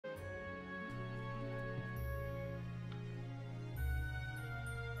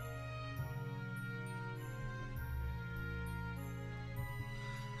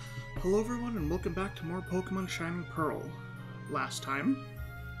Hello everyone and welcome back to more Pokemon Shining Pearl. Last time,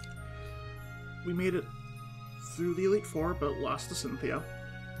 we made it through the Elite Four, but lost to Cynthia.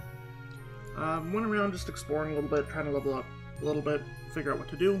 Went around just exploring a little bit, trying to level up a little bit, figure out what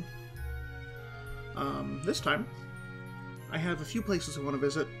to do. This time, I have a few places I want to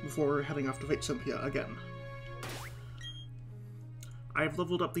visit before heading off to fight Cynthia again. I've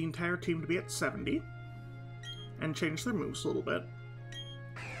leveled up the entire team to be at 70, and changed their moves a little bit.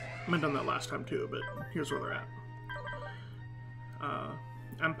 I might have done that last time too, but here's where they're at.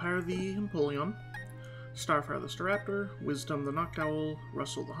 Empire the Empoleon, Starfire the Staraptor, Wisdom the Noctowl,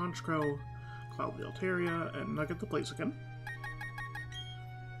 Russell the Honchcrow, Cloud the Altaria, and Nugget the Blaziken.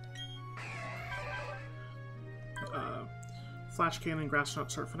 Flash Cannon, Grass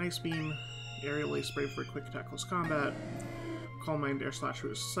Knot, Surf and Ice Beam, Aerial Ace Brave for Quick Attack Close Combat, Calm Mind Air Slash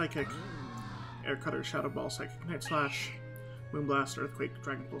Roost Psychic, Air Cutter Shadow Ball Psychic Night Slash, Moonblast, Earthquake,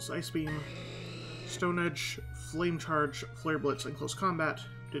 Dragon Pulse, Ice Beam, Stone Edge, Flame Charge, Flare Blitz, and Close Combat.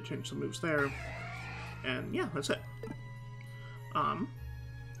 Did change some moves there. And yeah, that's it. Yeah,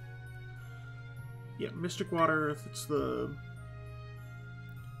 Mystic Water, it's the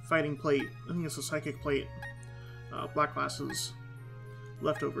Fighting Plate, I think it's the Psychic Plate, Black Glasses,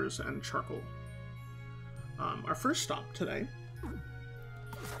 Leftovers, and Charcoal. Our first stop today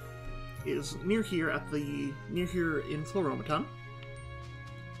is near here in Floromaton.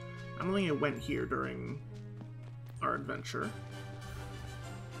 I don't think I went here during our adventure.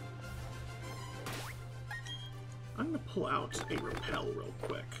 I'm gonna pull out a Repel real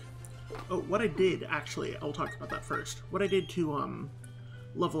quick. Oh, what I did, actually, I'll talk about that first. What I did to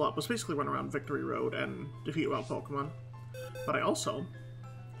level up was basically run around Victory Road and defeat wild Pokemon. But I also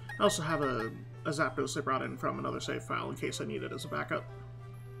have a Zapdos I brought in from another save file in case I need it as a backup.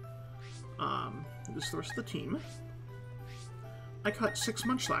 This is the rest of the team. I caught 6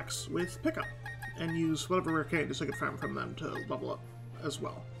 Munchlax with Pickup, and used whatever rare candies I could find from them to level up as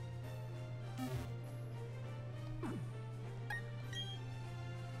well.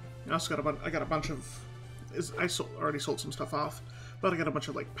 I also got a bunch of... already sold some stuff off, but I got a bunch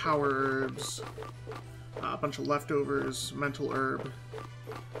of like Power Herbs, a bunch of Leftovers, Mental Herb.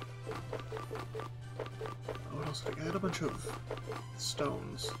 What else did I get? I got a bunch of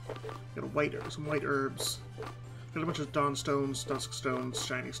stones. Got some white herbs. Got a bunch of Dawn Stones, Dusk Stones,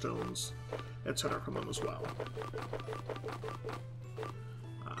 Shiny Stones, etc. from them as well.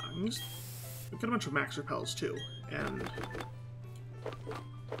 I got a bunch of Max Repels too, and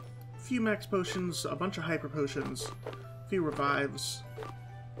a few Max Potions, a bunch of Hyper Potions, a few Revives,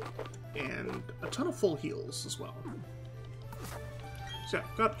 and a ton of Full Heals as well. So yeah,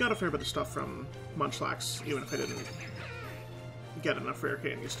 got a fair bit of stuff from Munchlax, even if I didn't get enough rare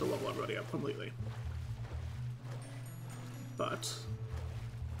candies to level everybody up completely. But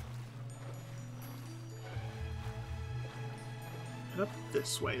head up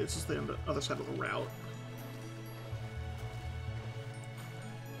this way. This is the other side of the route.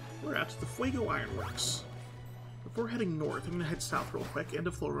 We're at the Fuego Ironworks. Before heading north, I'm going to head south real quick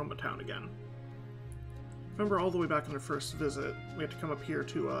into Floroma Town again. Remember, all the way back on our first visit, we had to come up here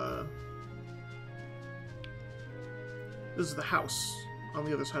to, this is the house on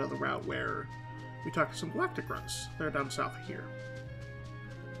the other side of the route where we talked to some Galactic Grunts. They're down south of here.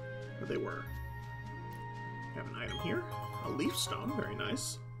 Where they were. We have an item here. A Leaf Stone, very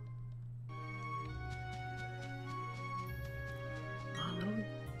nice. I'm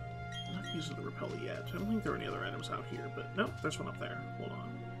not using the Repel yet. I don't think there are any other items out here, but nope, there's one up there. Hold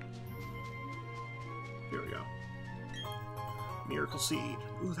on. Here we go. Miracle Seed.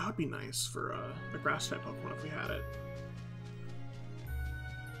 Ooh, that would be nice for a Grass-type Pokemon if we had it.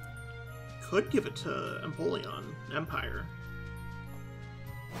 Could give it to Empoleon, Empire,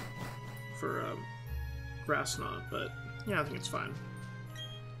 for Grass Knot, but yeah, I think it's fine.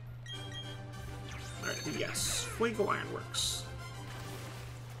 Alright, yes. Fuego Ironworks.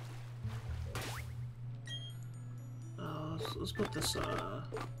 Let's put this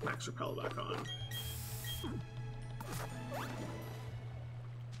Max Repel back on.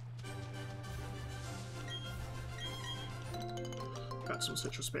 Got some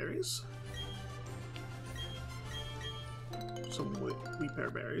citrus berries. Some wheat pear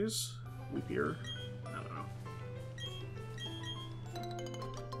berries. Wheat beer. I don't know.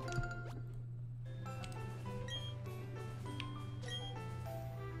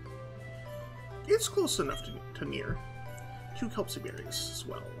 It's close enough to near. 2 Kelpsy berries as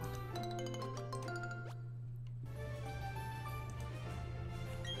well.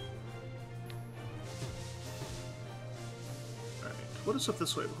 Alright, what is up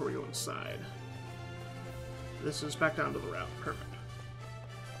this way before we go inside? This is back down to the route. Perfect.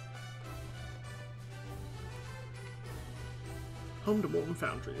 Home to Molten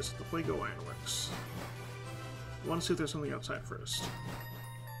Foundries, the Fuego Ironworks. I want to see if there's something outside first.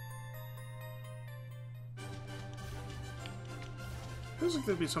 Feels like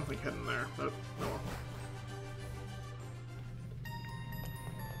there'd be something hidden there, but oh well.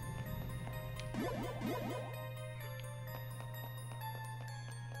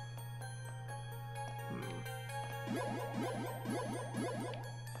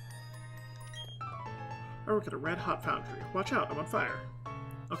 I work at a red-hot foundry. Watch out, I'm on fire.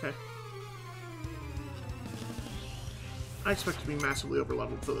 Okay. I expect to be massively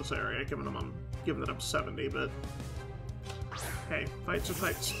overleveled for this area, given that I'm 70, but hey, fights are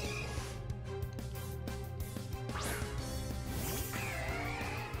fights.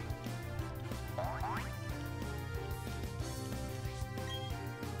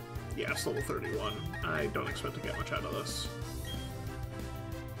 Yeah, it's level 31. I don't expect to get much out of this.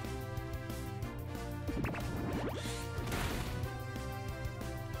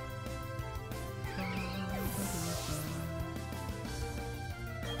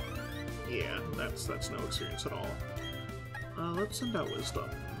 Yeah, that's no experience at all. Let's send out Wisdom.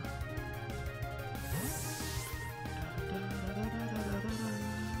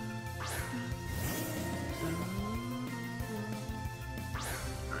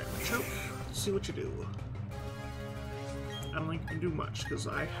 Alright, choke. Let's see what you do. I don't think you can do much, because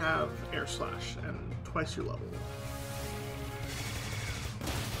I have Air Slash, and twice your level.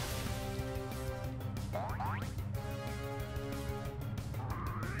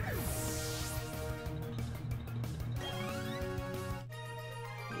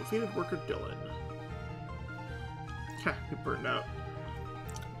 Defeated worker Dylan. Ha, he burned out.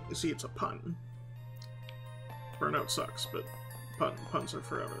 You see, it's a pun. Burnout sucks, but puns are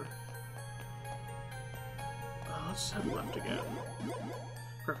forever. Let's head left again.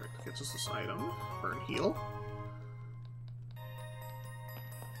 Perfect. Gets us this item. Burn heal.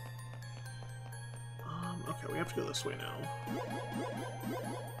 Okay, we have to go this way now.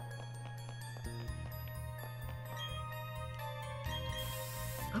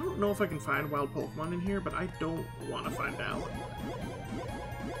 I don't know if I can find wild Pokemon in here, but I don't want to find out.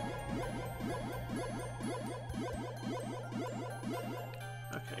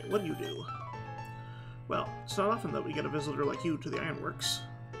 Okay, what do you do? Well, it's not often that we get a visitor like you to the Ironworks.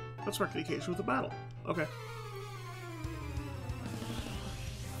 Let's mark the occasion with a battle. Okay.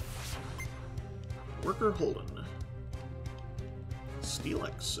 Worker Holden.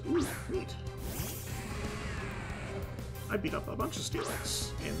 Steelix. Ooh, neat. I beat up a bunch of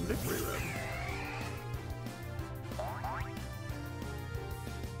Steelix in Victory Road.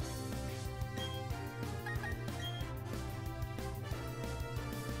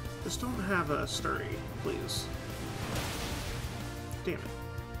 Just don't have a Sturry, please. Damn it.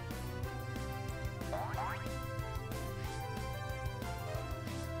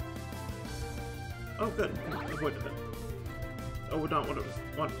 Oh, good. Avoided it. Oh, would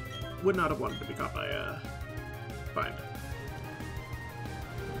not have wanted to be caught by Bind.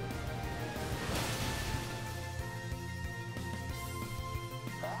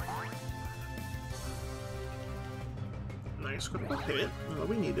 Nice critical hit. Well,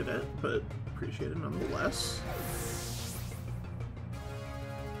 we needed it, but appreciate it nonetheless.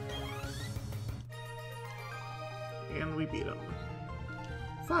 And we beat him.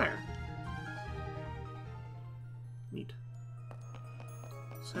 Fire. Neat.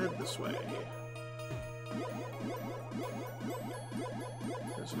 Let's head this way.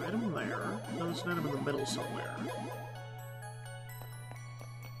 There's an item there. No, there's an item in the middle somewhere.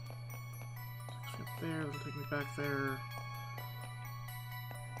 Takes me up there, it'll take me back there.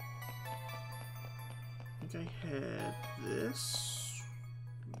 I think I head this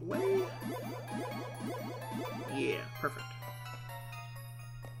way? Yeah, perfect.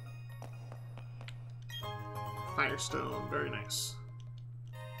 Firestone, very nice.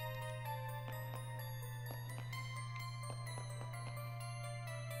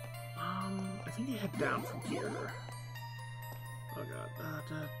 I think I head down from here. Oh god.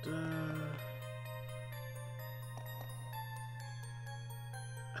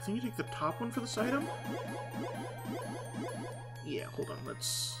 I think you take the top one for this item? Yeah, hold on,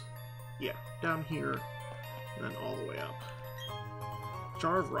 let's... Yeah, down here, and then all the way up.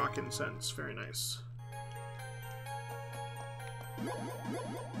 Jar of Rock Incense, very nice.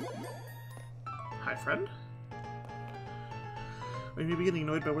 Hi, friend. Are you maybe getting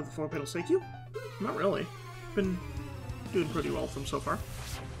annoyed by where the floor panels take you? Not really. Been doing pretty well with them so far,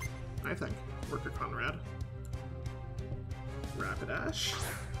 I think. Worker Conrad. Rapidash.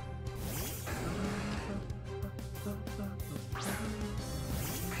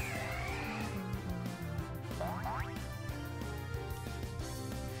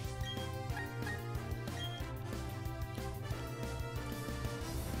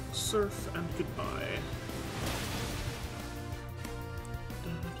 Surf and goodbye.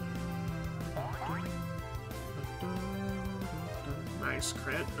 Nice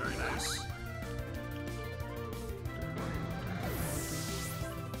crit, very nice.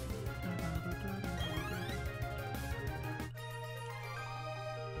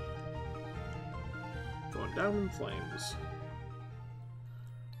 Going down in flames.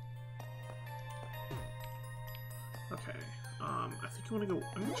 Okay, I think I want to go.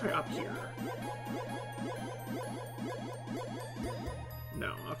 I'm gonna try up here.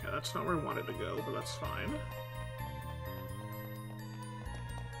 No, okay, that's not where I wanted to go, but that's fine.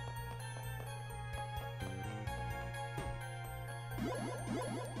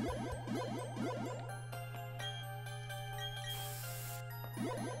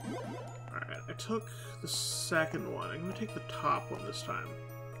 Alright, I took the second one. I'm gonna take the top one this time.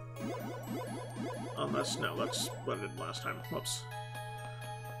 Unless, no, that's what I did last time. Whoops.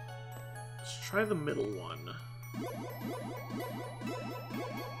 Let's try the middle one.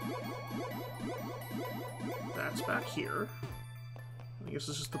 That's back here. I guess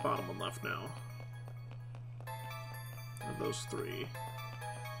it's just the bottom one left now. Of those three.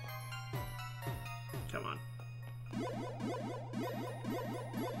 Come on.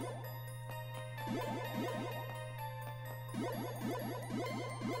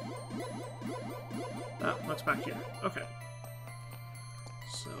 Oh, what's back here? Okay.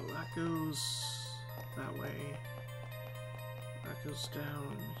 So that goes that way. That goes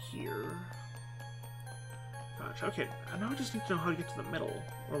down here. Gotcha. Okay, now I just need to know how to get to the middle.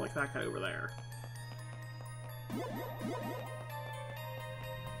 Or like that guy over there.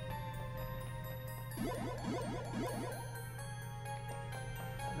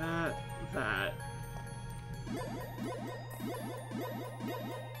 That.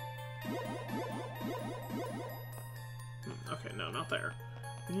 Okay, no, not there.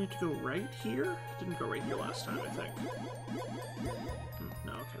 We need to go right here? Didn't go right here last time, I think.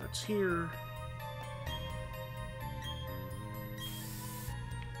 No, okay, that's here.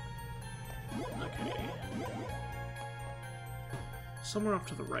 Okay. Somewhere off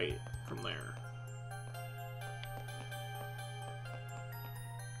to the right from there.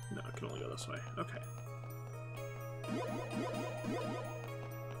 No, it can only go this way. Okay.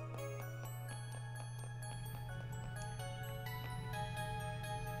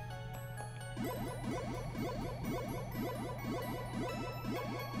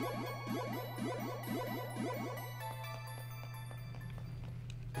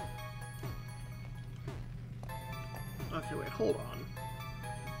 Okay, wait, hold on.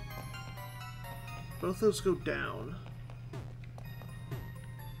 Both those go down.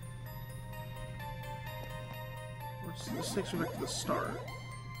 This takes me back to the start.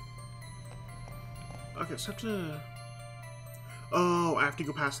 Okay, so I have to... Oh, I have to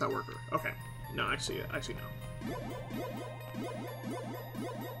go past that worker. Okay. No, I see it. I see now.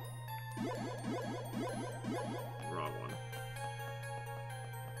 Wrong one.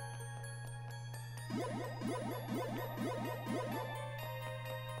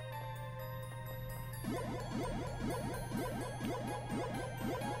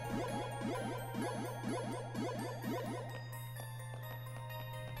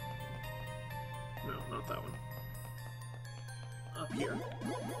 No, not that one. Up here.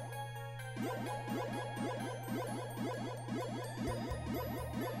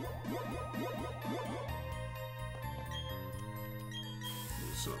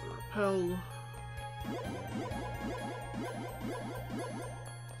 Use another repel.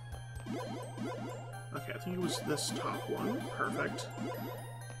 Okay, I think it was this top one. Perfect.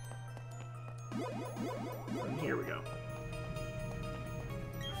 And here we go.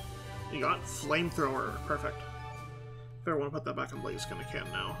 You got flamethrower. Perfect. If I want to put that back in Blaziken, I can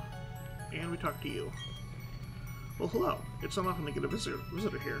now. And we talk to you. Well, hello. It's not often to get a visitor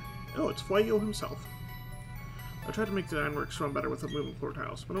here. Oh, it's Fuego himself. I tried to make the ironworks run better with the moving floor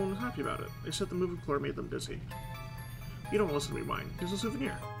tiles, but no one was happy about it. They said the moving floor made them dizzy. You don't listen to me, mine. Here's a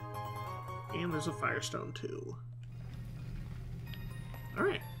souvenir. And there's a firestone, too.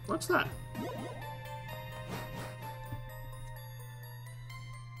 Alright, what's that?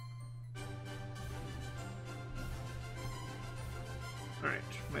 Alright,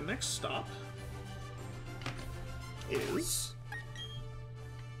 my next stop is...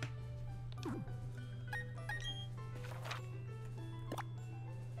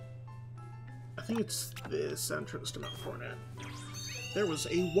 I think it's this entrance to Mount Coronet. There was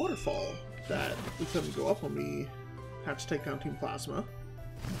a waterfall that we couldn't go up when we had to take down Team Plasma.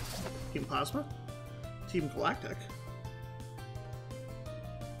 Team Plasma? Team Galactic.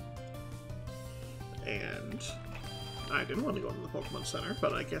 And I didn't want to go into the Pokemon Center,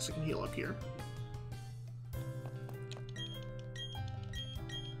 but I guess I can heal up here.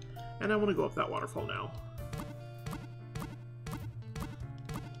 And I want to go up that waterfall now.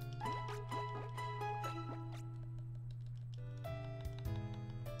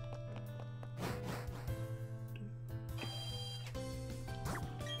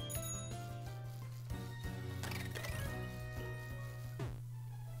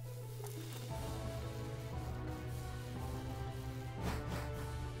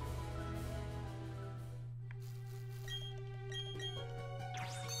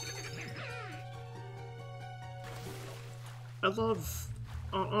 I love,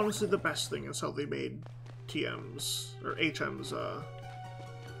 honestly, the best thing is how they made TMs, or HMs,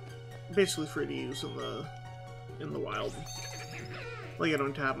 basically free to use in the wild. Like, I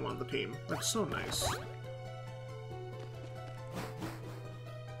don't have them on the team. That's so nice.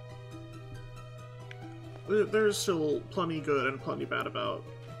 There's still plenty good and plenty bad about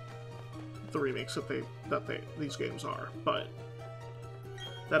the remakes that these games are, but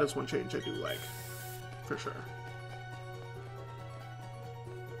that is one change I do like, for sure.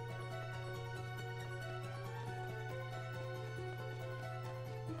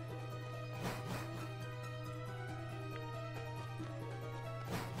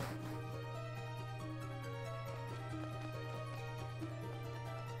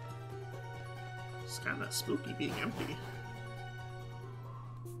 It's kind of spooky being empty.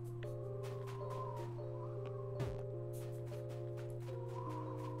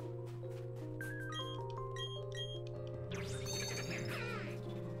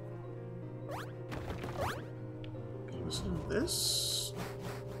 Was it this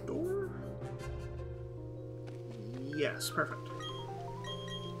door? Yes, perfect.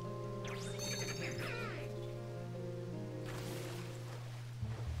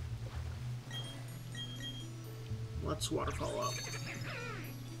 Let's waterfall up.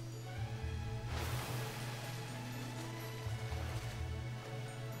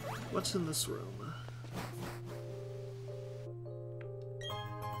 What's in this room?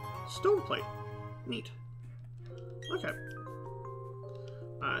 Stone plate. Neat. Okay.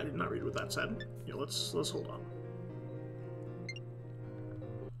 I did not read what that said. Yeah, let's hold on.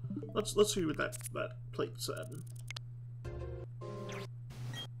 Let's read what that plate said.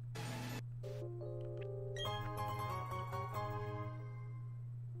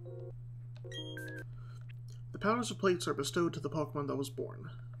 The powers of plates are bestowed to the Pokemon that was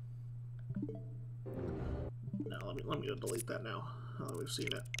born. Now let me delete that now. We've seen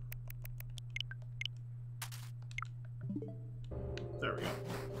it. There we go.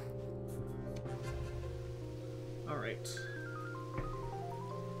 Alright.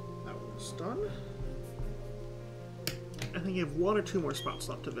 That one's done. I think you have 1 or 2 more spots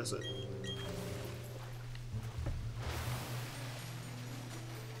left to visit.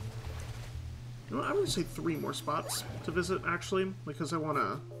 You know, I would say 3 more spots to visit, actually, because I want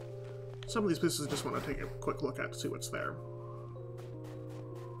to... Some of these places I just want to take a quick look at to see what's there.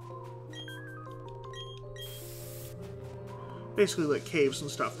 Basically, like, caves and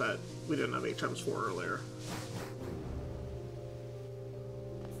stuff that we didn't have HMs for earlier.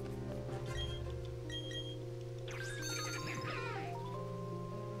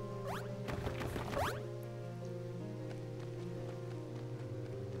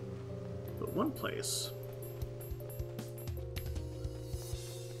 But one place...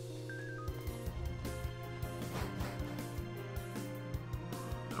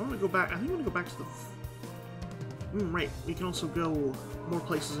 I want to go back... I think I want to go back to the... right, we can also go more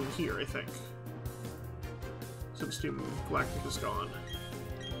places in here, I think. Since Team Galactic is gone.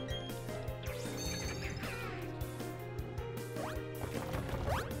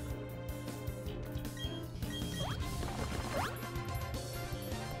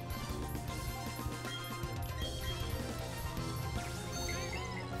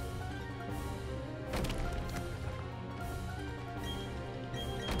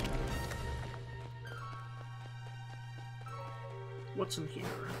 What's in here?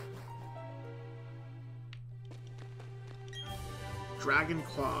 Dragon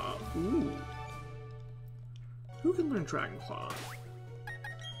Claw. Ooh. Who can learn Dragon Claw?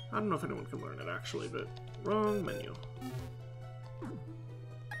 I don't know if anyone can learn it, actually, but... Wrong menu.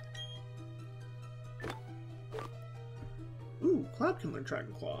 Ooh, Cloud can learn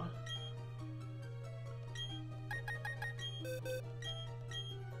Dragon Claw.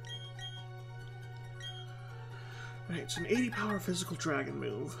 Right, it's an 80 power physical dragon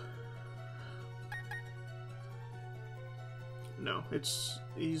move. No, it's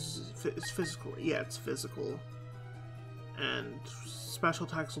physical. Yeah, it's physical. And special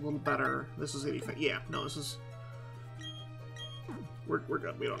attack's a little better. This is 85. Yeah, no, this is We're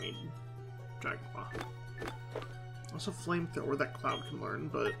good. We don't need Dragon Claw. Also, Flamethrower that Cloud can learn,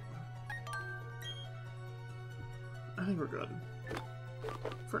 but I think we're good.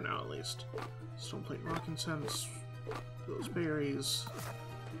 For now, at least. Stoneplate and Rock Incense. Those berries.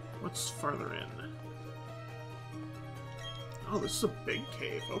 What's farther in? Oh, this is a big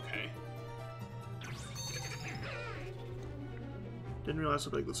cave. Okay. Didn't realize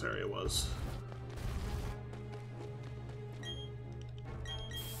how big this area was.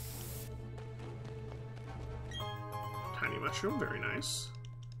 Tiny mushroom, very nice.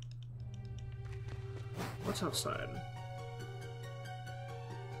 What's outside?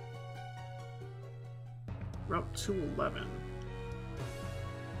 Route 211.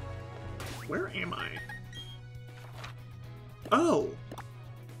 Where am I? Oh!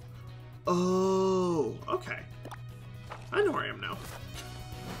 Oh, okay. I know where I am now.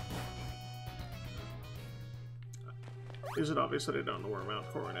 Is it obvious that I don't know where Mount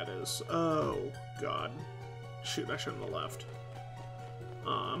Coronet is? Oh, God. Shoot, I shouldn't have left.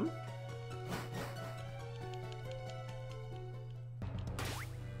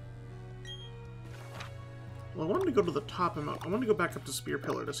 Well, I wanted to go to the top of Mount... I wanted to go back up to Spear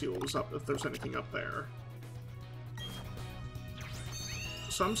Pillar to see what was up, if there's anything up there.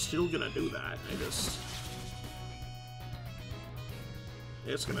 So I'm still gonna do that.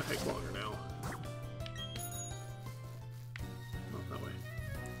 It's gonna take longer now. Not that way.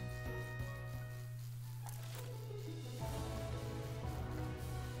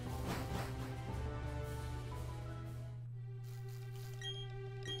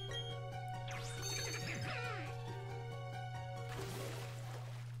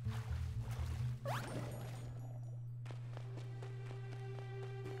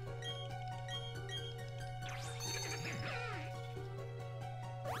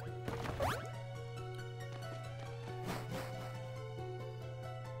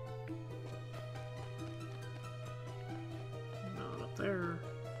 There.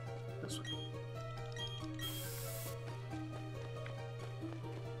 This way.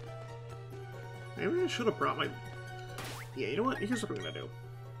 Maybe I should have brought my... Yeah, you know what? Here's what I'm gonna do.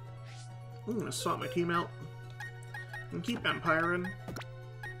 I'm gonna swap my team out and keep Empire in.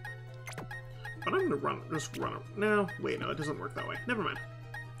 But I'm gonna just run... No, wait, no, it doesn't work that way. Never mind.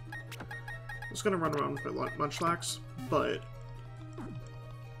 I'm just gonna run around with my Munchlax, but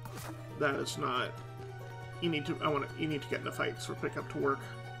that is not... You need to get into fights or pick up to work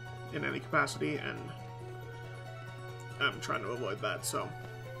in any capacity, and I'm trying to avoid that, so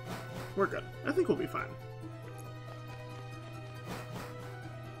we're good. I think we'll be fine.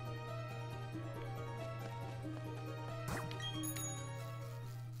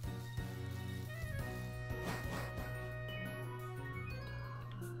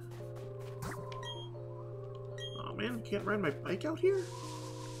 Oh man, can't ride my bike out here?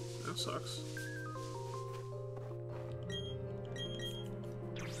 That sucks.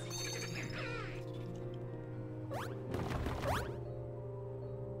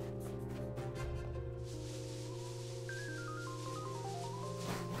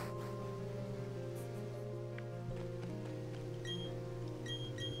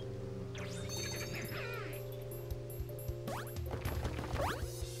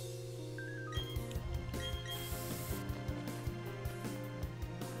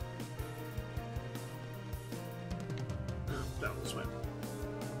 Down this way.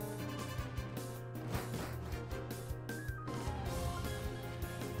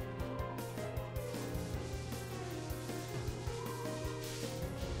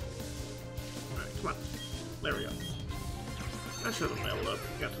 Alright, come on. There we go. I should have been able to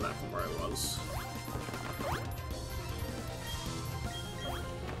get to that from where I was.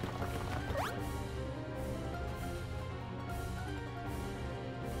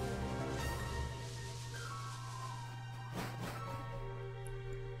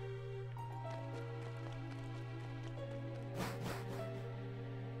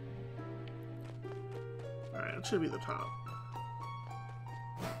 Alright, it should be the top.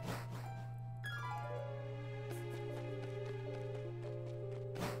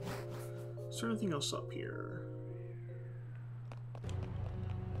 Is there anything else up here?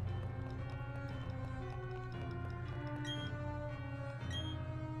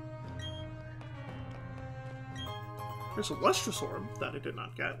 There's a Lustrous Orb that I did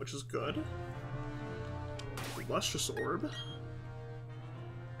not get, which is good. Lustrous Orb.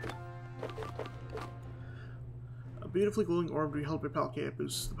 A beautifully glowing orb to be held by Palkia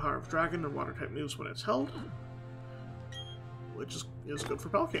boosts the power of dragon and water type moves when it's held, which is good for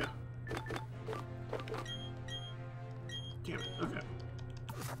Palkia. Damn it, okay.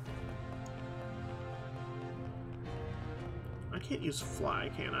 I can't use fly,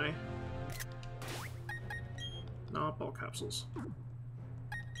 can I? No, ball capsules.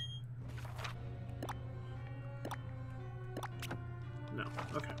 No,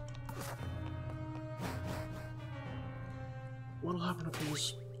 okay. What'll happen if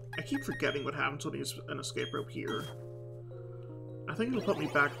he's... I keep forgetting what happens when he's an escape rope here. I think it'll put me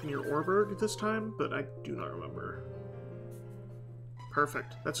back near Orberg this time, but I do not remember.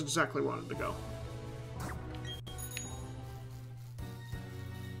 Perfect. That's exactly where I wanted to go.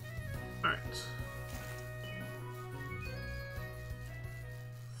 Alright.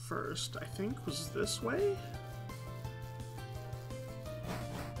 First, I think, was this way?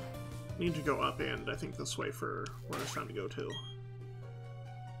 Need to go up and I think this way for where I was trying to go to.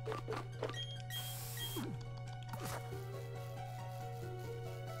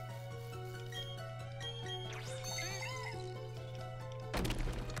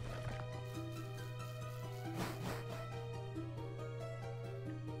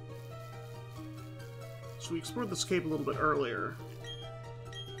 So we explored this cave a little bit earlier.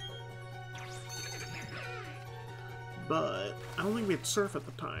 But I don't think we had surf at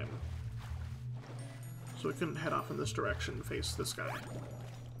the time. So we couldn't head off in this direction and face this guy.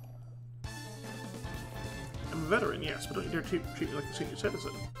 I'm a veteran, yes, but don't you dare treat me like a senior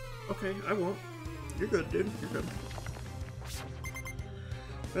citizen. Okay, I won't. You're good, dude. You're good.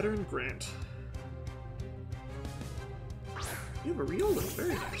 Veteran Grant. You have a Riolu.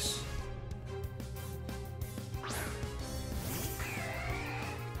 Very nice.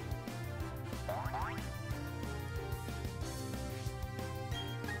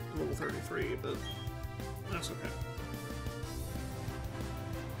 Level 33, but that's okay.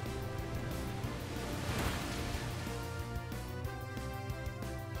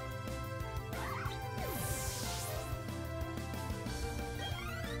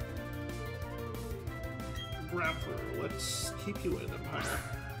 Grappler, let's keep you in Empire.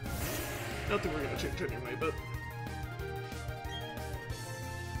 Not that we're gonna change anyway, but...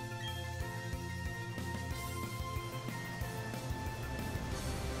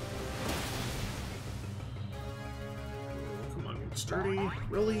 Come on, sturdy.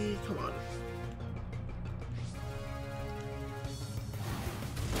 Really? Come on.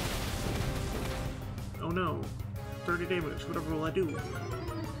 Oh no. 30 damage. Whatever will I do?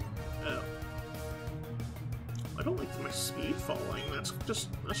 Oh. I don't like my speed falling. That's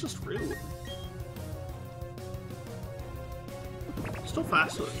just rude. Still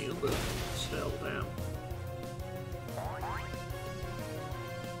faster than you, but still, damn.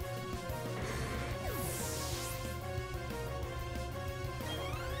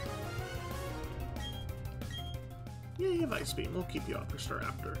 Yeah, you have Ice Beam. We'll keep you off for Star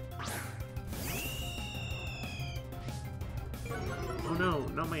after. Oh no,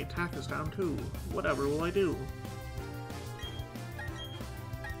 now my attack is down too. Whatever will I do?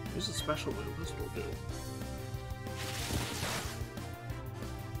 Use a special move, this will do.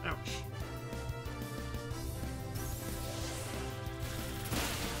 Ouch.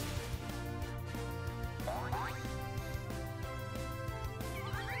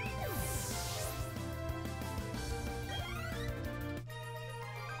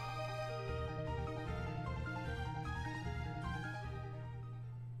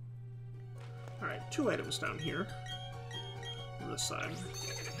 Alright, 2 items down here. On this side.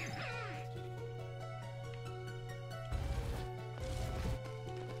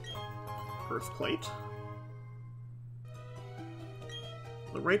 Earth plate.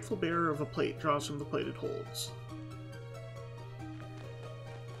 The rightful bearer of a plate draws from the plate it holds.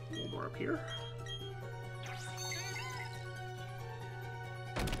 A little more up here.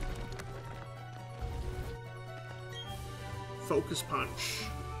 Focus Punch.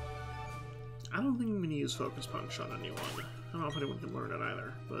 I don't think I'm going to use Focus Punch on anyone. I don't know if anyone can learn it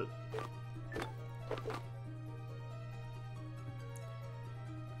either, but...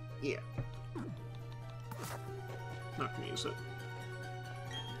 yeah. Not gonna use it.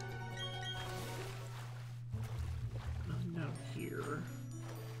 Nothing down here.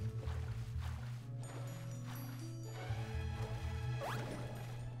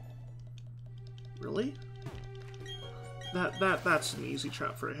 Really? That's an easy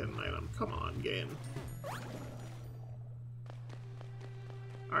trap for a hidden item. Come on, game.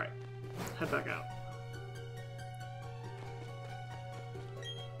 Alright. Head back out.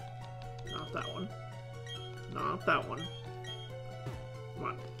 Not that one. Not that one. Come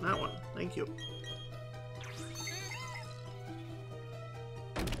on, that one. Thank you.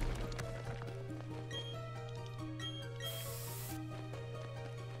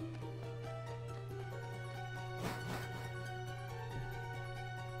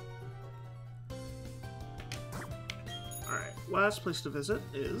 Alright, last place to visit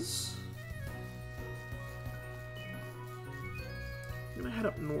is... I'm gonna head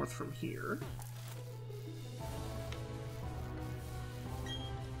up north from here.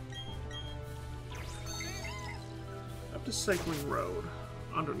 Up to Cycling Road,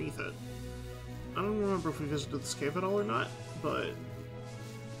 underneath it. I don't remember if we visited this cave at all or not, but...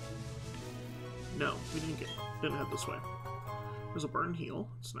 No, we didn't head this way. There's a burn heal,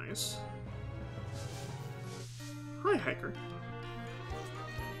 it's nice. Hi, hiker.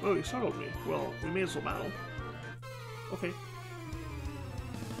 Oh, you startled me. Well, we may as well battle. Okay.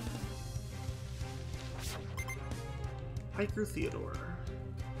 Hiker Theodore.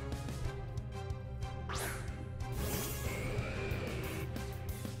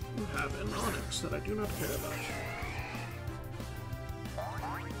 You have an onyx that I do not care about.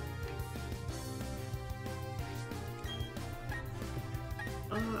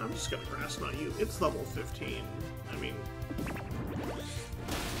 I'm just gonna grass knot you. It's level 15. I mean...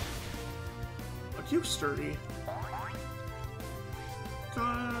 Look, you sturdy.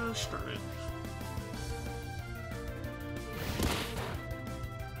 Gosh darn it.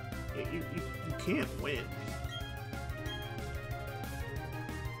 You can't win.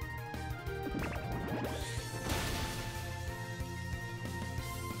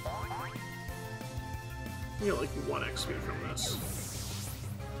 You get like 1 XP from this.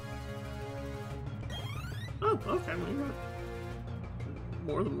 Oh, okay, well, you got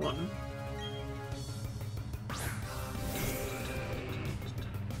more than 1.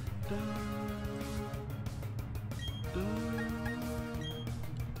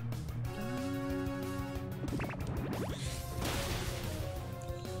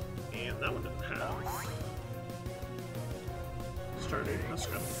 And that one didn't have. Started, that's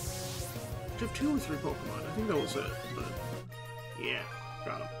good. I have 2 or 3 Pokemon. I think that was it, but yeah,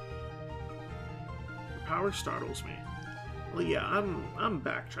 got him. Power startles me. Well, yeah, I'm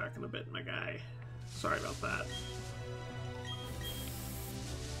backtracking a bit, my guy. Sorry about that.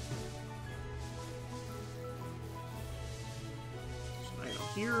 So I know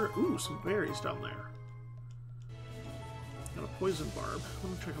here. Ooh, some berries down there. Got a poison barb.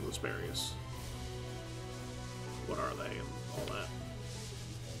 Let me check on those berries. What are they and all that?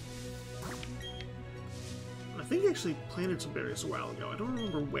 I think I actually planted some berries a while ago. I don't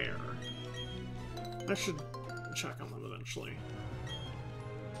remember where. I should check on them eventually.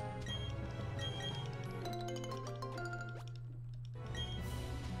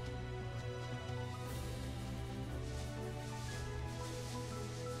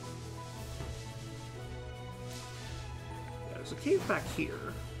 Yeah, there's a cave back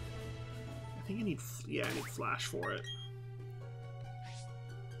here. I think I need... Yeah, I need Flash for it.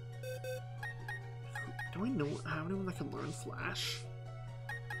 Do I know have anyone that can learn Flash?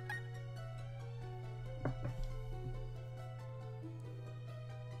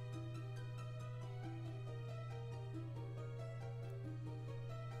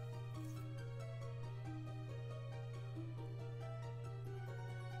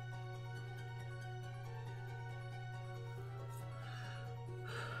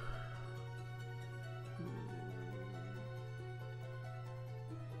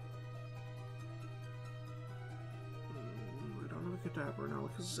 Kadabra, now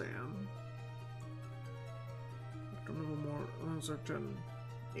like a Zam. I don't know more. Those are Gen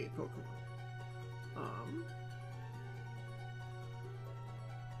 8 Pokemon.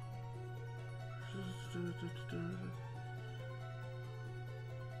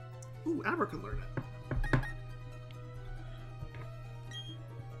 Ooh, Abra can learn it.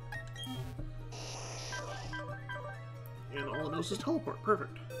 And all it knows is teleport.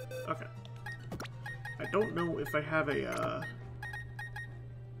 Perfect. Okay. I don't know if I have a,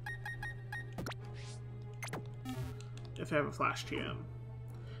 if I have a Flash TM.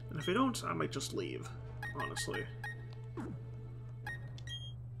 And if I don't, I might just leave, honestly.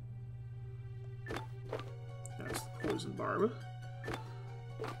 That's the Poison Barb.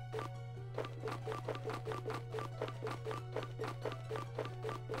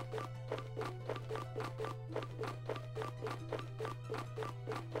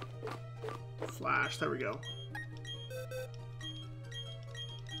 Flash, there we go.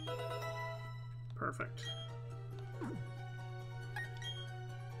 Perfect.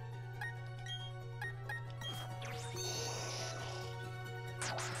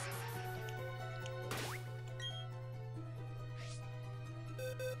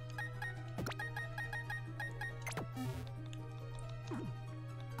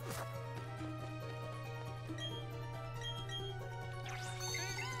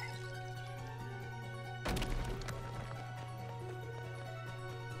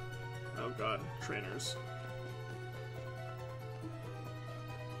 Oh god, trainers.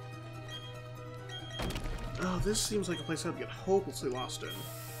 Oh, this seems like a place I would get hopelessly lost in.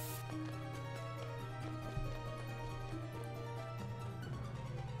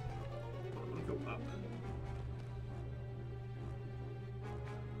 I'm gonna go up.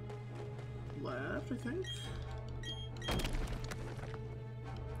 Left, I think.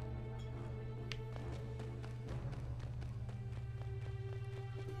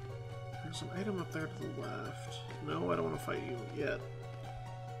 There's an item up there to the left. No, I don't want to fight you yet.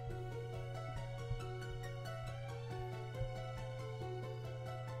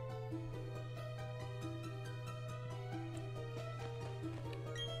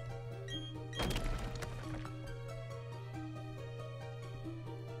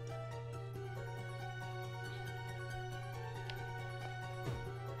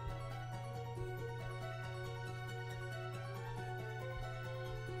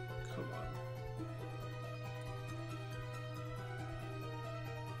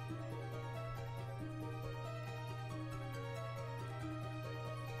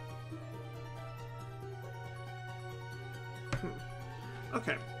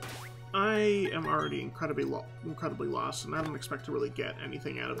 Okay, I am already incredibly lost, and I don't expect to really get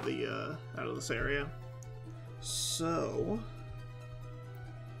anything out of this area. So,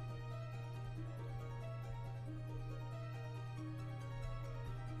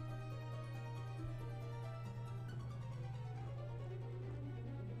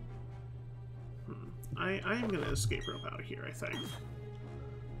 I am gonna escape rope out of here, I think.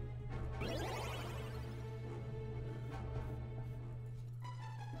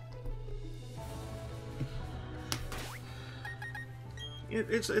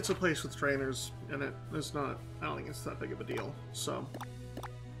 It's a place with trainers, and it's not. I don't think it's that big of a deal. So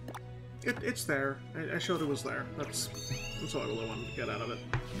it's there. I showed it was there. That's all I really wanted to get out of it.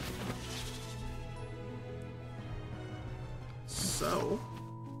 So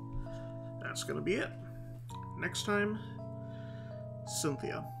that's gonna be it. Next time,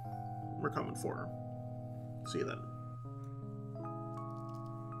 Cynthia. We're coming for her. See you then.